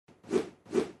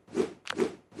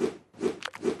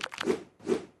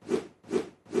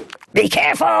Be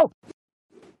careful!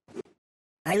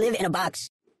 I live in a box.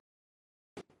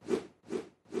 Oh,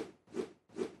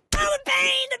 the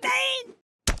pain! The pain!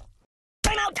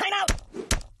 Time out! Time out!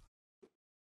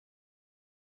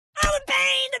 Oh, the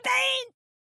pain! The pain!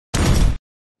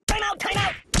 Time out! Time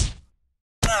out!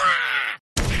 Ah!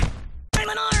 I'm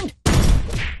unarmed!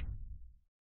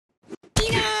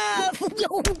 Enough!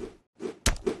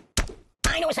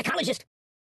 I know a psychologist.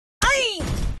 Aye!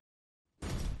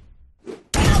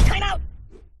 Time out! Time out!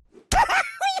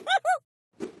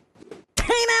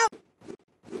 Time out!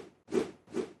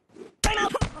 Time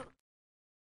out!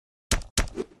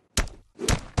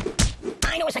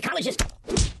 I know a psychologist.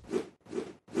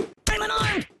 I'm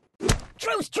unarmed!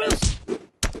 Truce! Truce!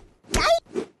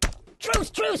 Truce!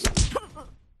 Truce!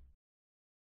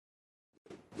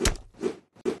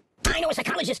 I know a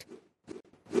psychologist.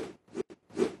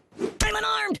 I'm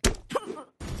unarmed!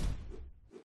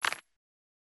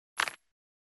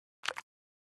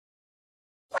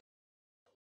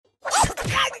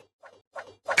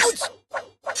 Ouch!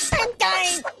 I'm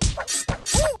dying!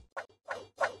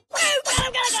 Oh,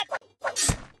 God, God!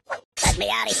 Let me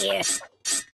out of here!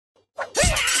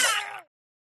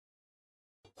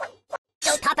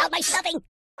 Don't pop out my stuffing!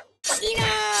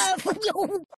 Enough!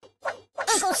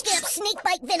 Uncle Skip, snake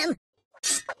bite venom!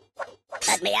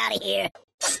 Let me out of here!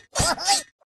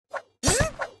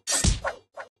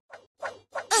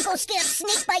 Uncle Skip,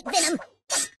 snake bite venom!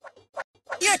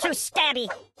 You're too stabby!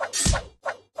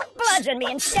 Bludgeon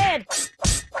me instead!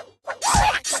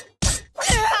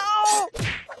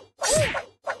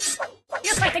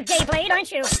 You're quite the gay blade,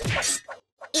 aren't you?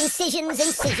 Incisions,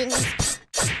 incisions.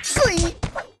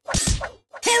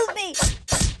 Help me!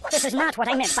 This is not what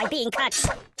I meant by being cut.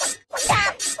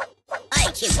 Stop!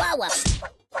 Aye, Chihuahua.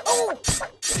 Oh!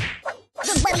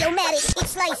 The Buddy-O-Matic, it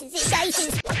slices, it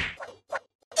dices.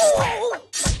 Oh!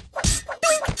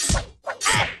 Doink!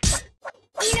 Ah!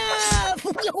 Enough!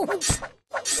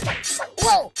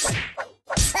 Whoa!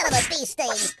 Son of a bee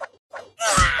sting!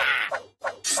 Ah!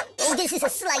 Oh, this is a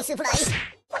slice of life.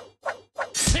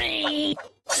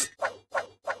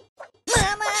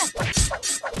 Mama!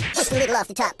 Just a little off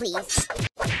the top, please.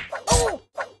 Oh!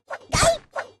 Guy?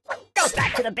 Go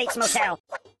back to the Bates Motel.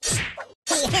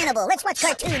 Hey, Hannibal, let's watch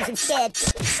cartoons instead.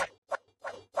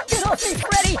 Get off me,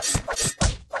 Freddy!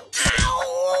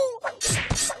 Ow!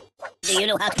 Do you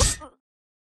know how to...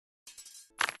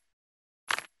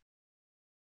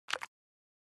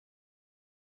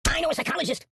 I know a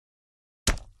psychologist.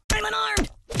 I'm unarmed.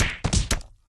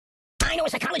 I know a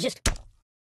psychologist.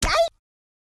 Guy?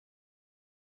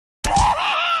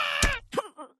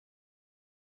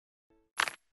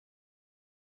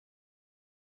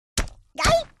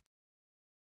 Guy?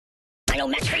 I know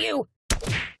match for you.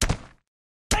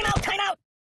 Time out, time out.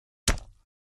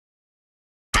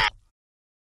 Ah!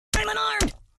 I'm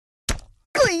unarmed.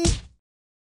 Glee.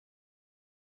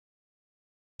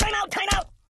 Time out, time out.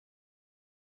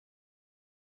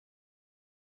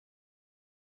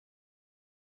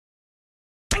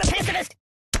 I'm a pacifist!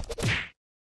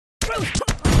 Truth!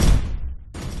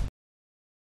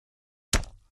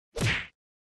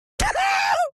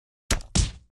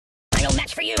 I know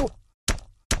match for you!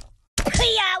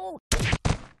 Yow!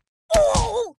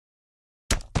 Oh!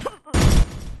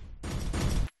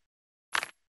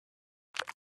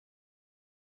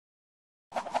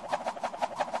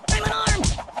 I'm unarmed!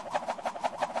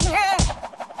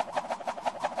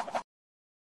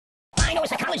 I know a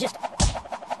psychologist!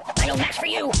 I know match for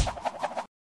you!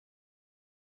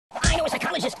 I know a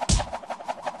psychologist!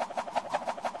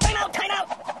 Time out! Time out!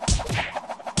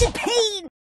 The pain!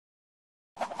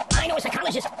 I know a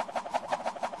psychologist!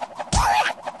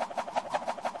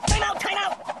 Time out! Time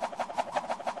out!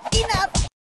 Enough!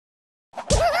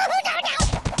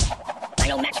 I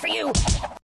know match for you!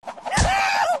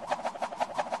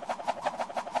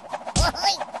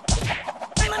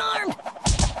 I'm unarmed!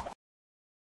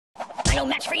 I know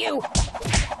match for you!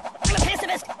 I'm a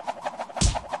pacifist!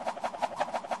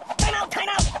 Time out! Time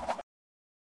out!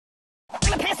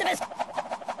 I'm a pacifist!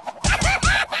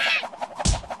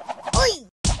 Oi!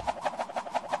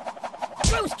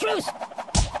 Truce! Truce!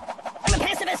 I'm a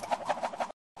pacifist!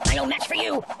 I know match for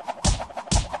you!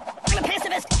 I'm a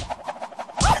pacifist!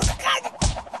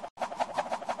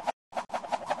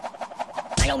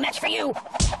 I know match for you!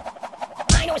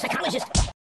 I know a psychologist!